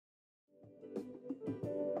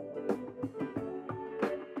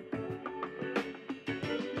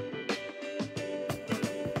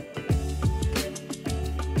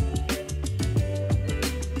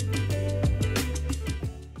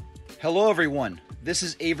Hello everyone, this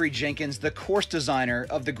is Avery Jenkins, the course designer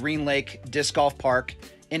of the Green Lake Disc Golf Park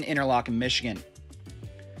in Interlochen, Michigan.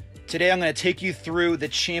 Today I'm going to take you through the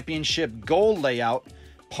championship goal layout,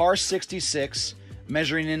 par 66,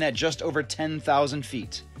 measuring in at just over 10,000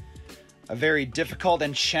 feet. A very difficult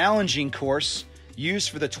and challenging course used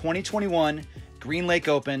for the 2021 Green Lake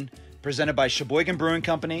Open presented by Cheboygan Brewing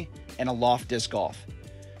Company and Aloft Disc Golf.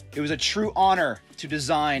 It was a true honor to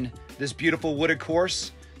design this beautiful wooded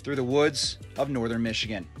course through the woods of northern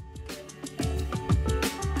Michigan.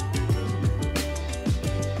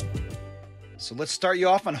 So let's start you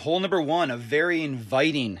off on hole number 1, a very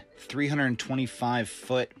inviting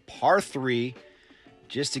 325-foot par 3,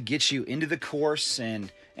 just to get you into the course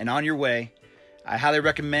and on your way. I highly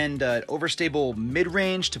recommend an overstable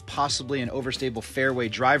mid-range to possibly an overstable fairway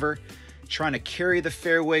driver, trying to carry the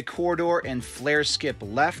fairway corridor and flare skip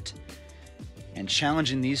left, and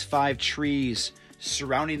challenging these 5 trees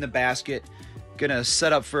surrounding the basket. Gonna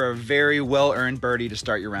set up for a very well-earned birdie to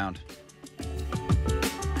start your round.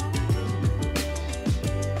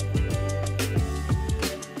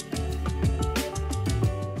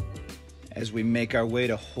 As we make our way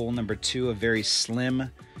to hole number 2, a very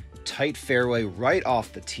slim, tight fairway right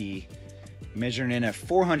off the tee, measuring in at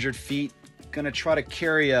 400 feet. Gonna try to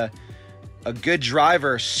carry a good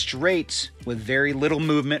driver straight with very little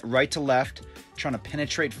movement right to left, trying to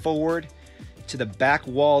penetrate forward to the back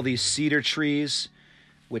wall of these cedar trees,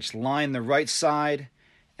 which line the right side,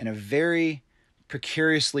 and a very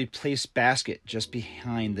precariously placed basket just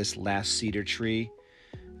behind this last cedar tree.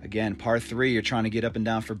 Again, par 3, you're trying to get up and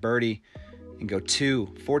down for birdie and go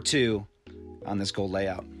 2 for 2 on this goal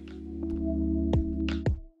layout.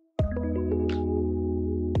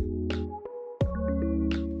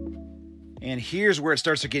 And here's where it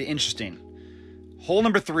starts to get interesting. Hole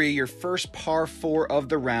number 3, your first par 4 of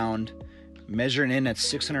the round, measuring in at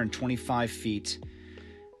 625 feet.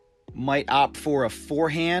 Might opt for a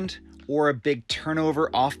forehand or a big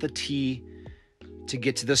turnover off the tee to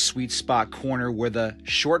get to the sweet spot corner where the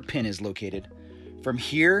short pin is located. From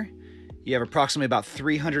here, you have approximately about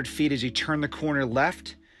 300 feet as you turn the corner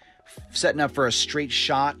left, setting up for a straight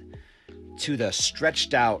shot to the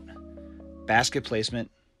stretched out basket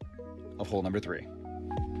placement of hole number 3.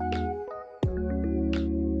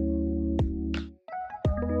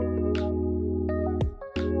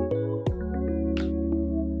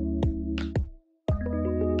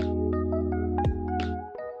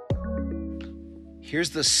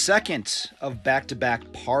 Here's the second of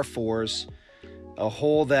back-to-back par 4s, a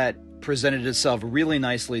hole that presented itself really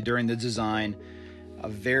nicely during the design. A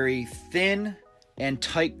very thin and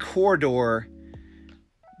tight corridor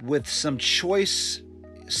with some choice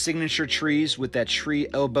signature trees, with that tree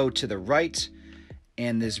elbow to the right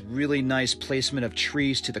and this really nice placement of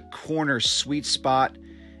trees to the corner sweet spot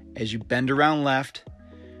as you bend around left,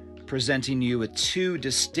 presenting you with 2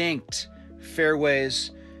 distinct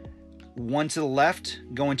fairways, one to the left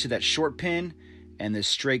going to that short pin, and this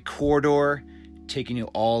straight corridor taking you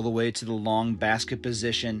all the way to the long basket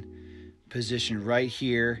position right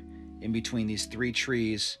here in between these 3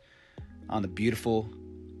 trees on the beautiful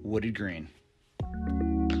wooded green.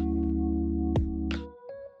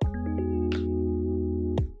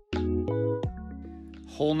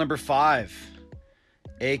 Hole number 5,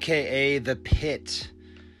 aka the pit.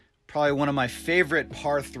 Probably one of my favorite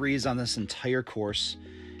par 3s on this entire course,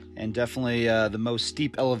 and definitely the most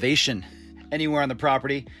steep elevation anywhere on the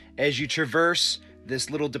property. As you traverse this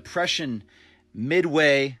little depression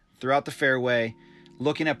midway throughout the fairway,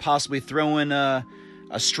 looking at possibly throwing a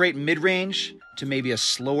straight mid-range to maybe a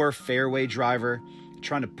slower fairway driver,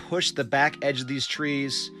 trying to push the back edge of these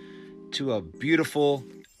trees to a beautiful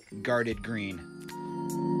guarded green.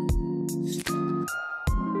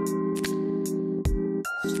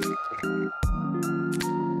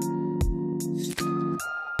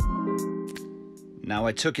 Now,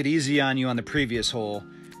 I took it easy on you on the previous hole.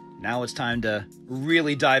 Now it's time to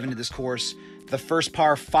really dive into this course. The first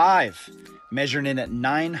par 5, measuring in at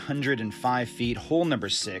 905 feet, hole number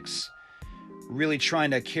 6. Really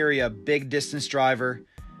trying to carry a big distance driver,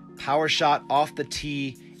 power shot off the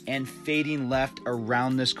tee, and fading left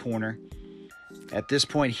around this corner. At this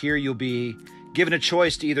point here, you'll be given a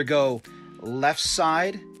choice to either go left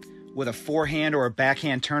side with a forehand or a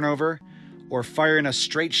backhand turnover, or firing a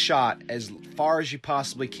straight shot as far as you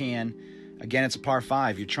possibly can. Again, it's a par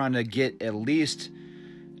 5. You're trying to get at least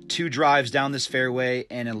 2 drives down this fairway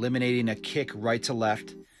and eliminating a kick right to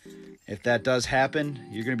left. If that does happen,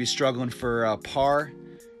 you're going to be struggling for a par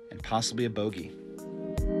and possibly a bogey.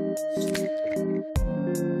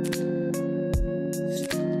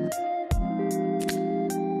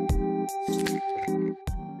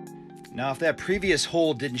 Now, if that previous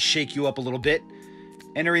hole didn't shake you up a little bit,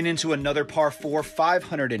 entering into another par 4,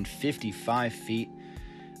 555 feet.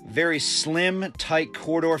 Very slim, tight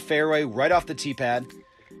corridor fairway right off the tee pad.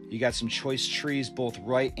 You got some choice trees both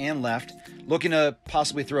right and left. Looking to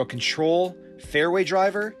possibly throw a control fairway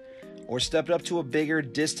driver or step it up to a bigger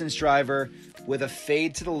distance driver with a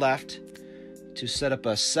fade to the left to set up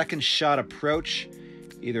a second shot approach,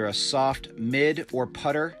 either a soft mid or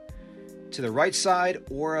putter to the right side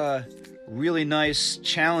or a really nice,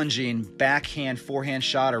 challenging backhand, forehand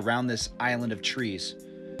shot around this island of trees.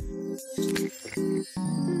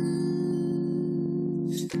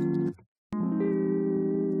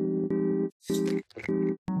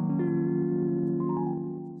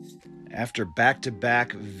 After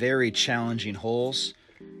back-to-back very challenging holes,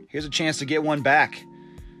 here's a chance to get one back.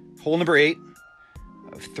 Hole number 8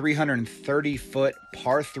 of 330-foot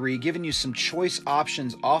par 3, giving you some choice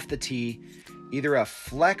options off the tee, either a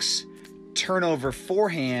flex turnover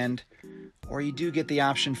forehand, or you do get the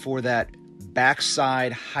option for that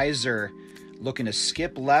backside hyzer, looking to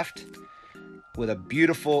skip left with a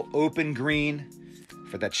beautiful open green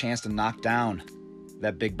for that chance to knock down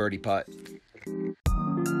that big birdie putt.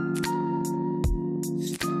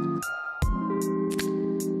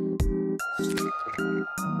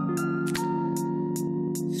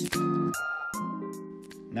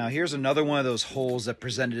 Now here's another one of those holes that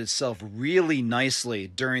presented itself really nicely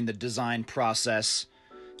during the design process.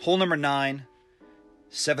 Hole number 9,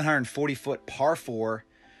 740-foot par 4,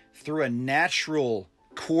 through a natural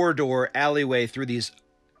corridor alleyway through these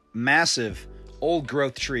massive old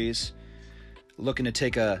growth trees. Looking to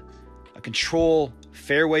take a control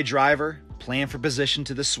fairway driver, plan for position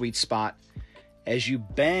to the sweet spot. As you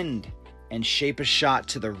bend and shape a shot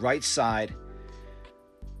to the right side,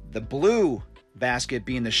 the blue basket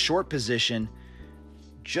being the short position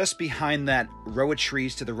just behind that row of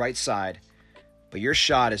trees to the right side, but your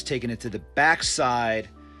shot is taking it to the back side,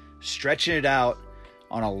 stretching it out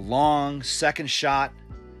on a long second shot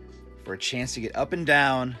for a chance to get up and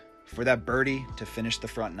down for that birdie to finish the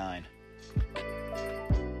front 9.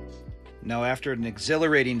 Now, after an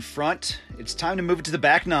exhilarating front, it's time to move it to the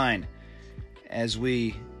back 9 as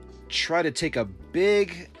we try to take a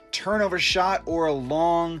big turnover shot or a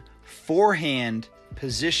long forehand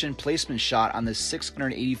position placement shot on this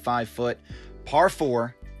 685-foot par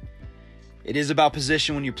 4. It is about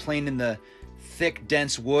position when you're playing in the thick,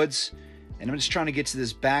 dense woods. And I'm just trying to get to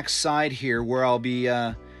this back side here where I'll be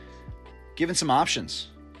given some options.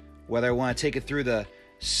 Whether I want to take it through the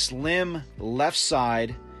slim left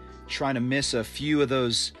side, trying to miss a few of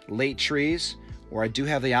those late trees, or I do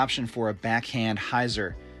have the option for a backhand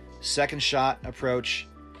hyzer. Second shot approach.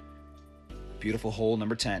 Beautiful hole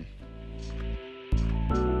number 10.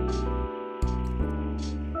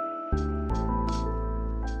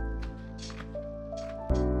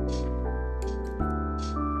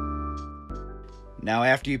 Now,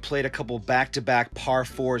 after you played a couple back-to-back par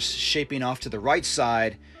 4s shaping off to the right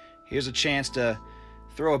side, here's a chance to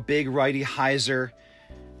throw a big righty hyzer,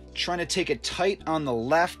 trying to take it tight on the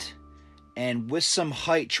left and with some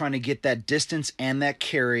height, trying to get that distance and that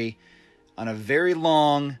carry on a very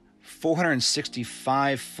long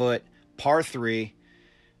 465-foot par 3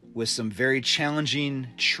 with some very challenging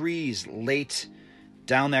trees late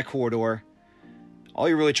down that corridor. All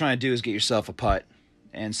you're really trying to do is get yourself a putt.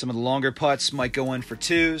 And some of the longer putts might go in for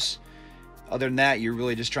 2s. Other than that, you're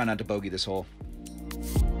really just trying not to bogey this hole.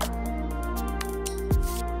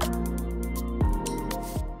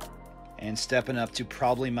 And stepping up to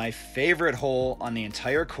probably my favorite hole on the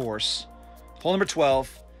entire course. Hole number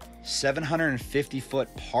 12,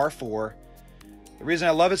 750-foot par 4. The reason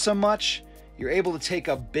I love it so much, you're able to take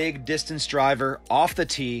a big distance driver off the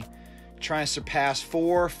tee, trying to surpass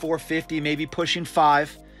 450, maybe pushing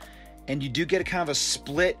 5. And you do get a kind of a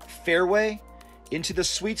split fairway into the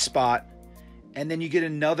sweet spot, and then you get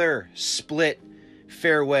another split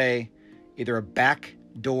fairway, either a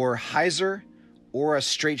backdoor hyzer or a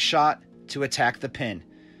straight shot to attack the pin.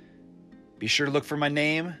 Be sure to look for my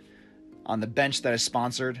name on the bench that is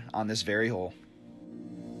sponsored on this very hole.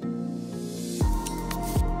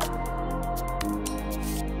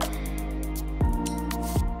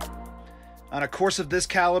 On a course of this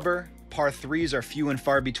caliber, par 3s are few and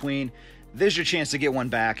far between. There's your chance to get one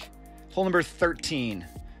back. Hole number 13,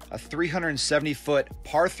 a 370-foot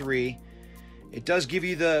par 3. It does give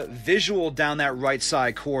you the visual down that right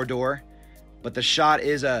side corridor, but the shot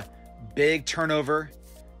is a big turnover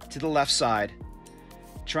to the left side.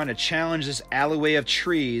 Trying to challenge this alleyway of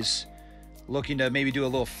trees, looking to maybe do a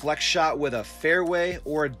little flex shot with a fairway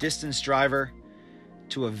or a distance driver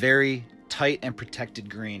to a very tight and protected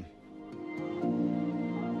green.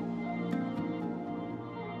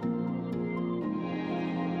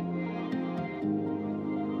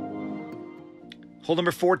 Hole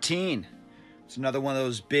number 14. It's another one of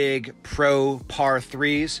those big pro par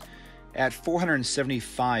 3s at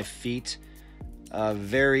 475 feet. A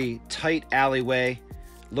very tight alleyway.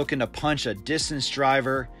 Looking to punch a distance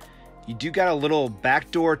driver. You do got a little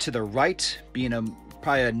backdoor to the right, being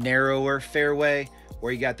probably a narrower fairway,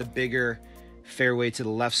 or you got the bigger fairway to the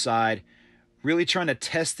left side. Really trying to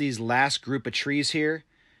test these last group of trees here,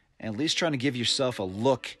 and at least trying to give yourself a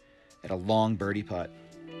look at a long birdie putt.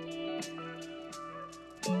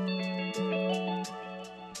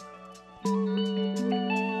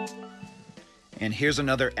 And here's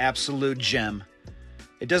another absolute gem.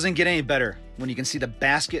 It doesn't get any better when you can see the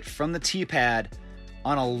basket from the tee pad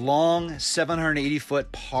on a long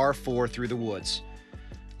 780-foot par 4 through the woods.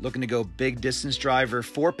 Looking to go big distance driver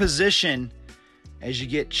for position as you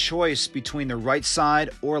get choice between the right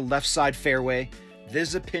side or left side fairway. This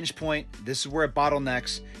is a pinch point. This is where it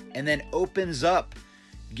bottlenecks and then opens up,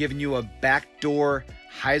 giving you a backdoor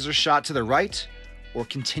hyzer shot to the right, or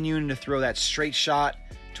continuing to throw that straight shot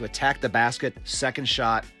to attack the basket, second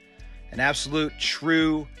shot. An absolute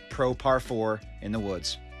true pro par 4 in the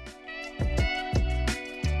woods.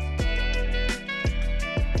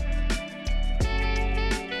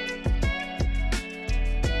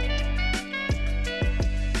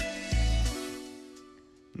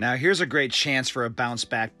 Now here's a great chance for a bounce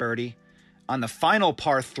back birdie on the final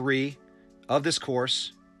par 3 of this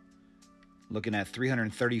course. Looking at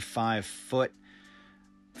 335 foot,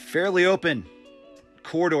 fairly open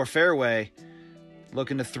corridor fairway.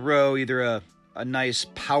 Looking to throw either a nice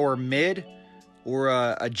power mid or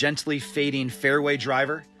a gently fading fairway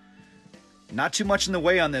driver. Not too much in the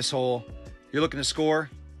way on this hole. You're looking to score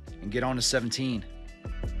and get on to 17.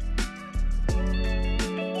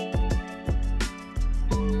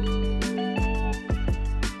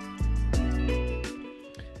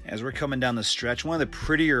 As we're coming down the stretch, one of the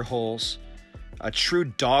prettier holes, a true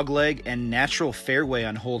dogleg and natural fairway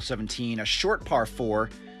on hole 17, a short par 4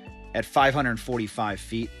 at 545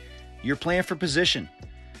 feet. You're playing for position,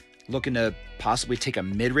 looking to possibly take a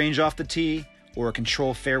mid-range off the tee or a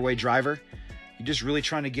control fairway driver. You're just really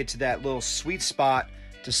trying to get to that little sweet spot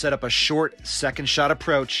to set up a short second shot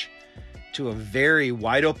approach to a very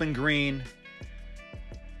wide open green.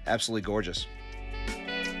 Absolutely gorgeous.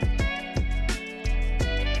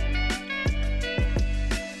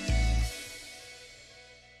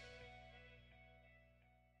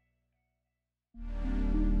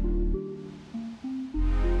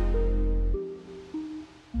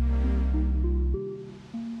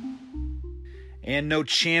 And no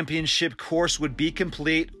championship course would be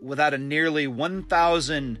complete without a nearly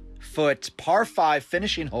 1,000-foot par 5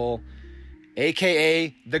 finishing hole,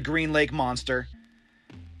 aka the Green Lake Monster.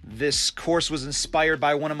 This course was inspired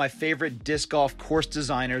by one of my favorite disc golf course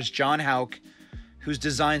designers, John Houck, who's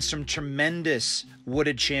designed some tremendous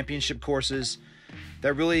wooded championship courses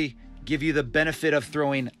that really give you the benefit of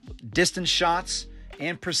throwing distance shots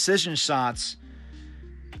and precision shots,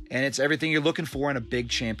 and it's everything you're looking for in a big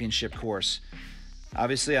championship course.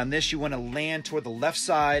 Obviously on this you want to land toward the left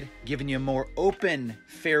side, giving you a more open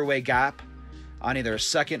fairway gap on either a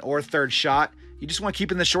second or third shot. You just want to keep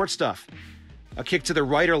in the short stuff. A kick to the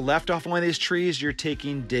right or left off one of these trees, you're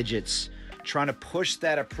taking digits. Trying to push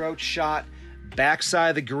that approach shot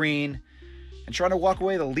backside of the green and trying to walk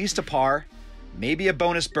away the least a par, maybe a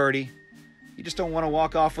bonus birdie. You just don't want to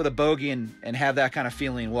walk off with a bogey and have that kind of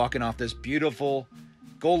feeling walking off this beautiful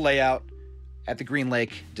goal layout at the Green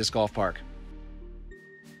Lake Disc Golf Park.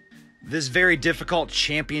 This very difficult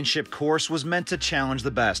championship course was meant to challenge the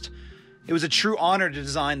best. It was a true honor to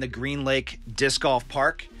design the Green Lake Disc Golf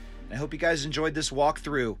Park. I hope you guys enjoyed this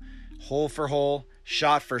walkthrough, hole for hole,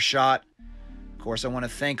 shot for shot. Of course, I want to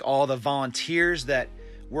thank all the volunteers that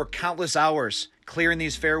worked countless hours clearing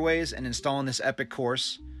these fairways and installing this epic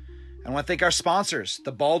course. I want to thank our sponsors,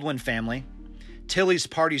 the Baldwin family, Tilly's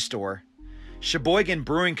Party Store, Cheboygan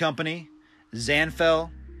Brewing Company, Zanfell,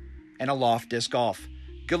 and Aloft Disc Golf.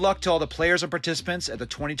 Good luck to all the players and participants at the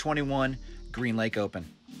 2021 Green Lake Open.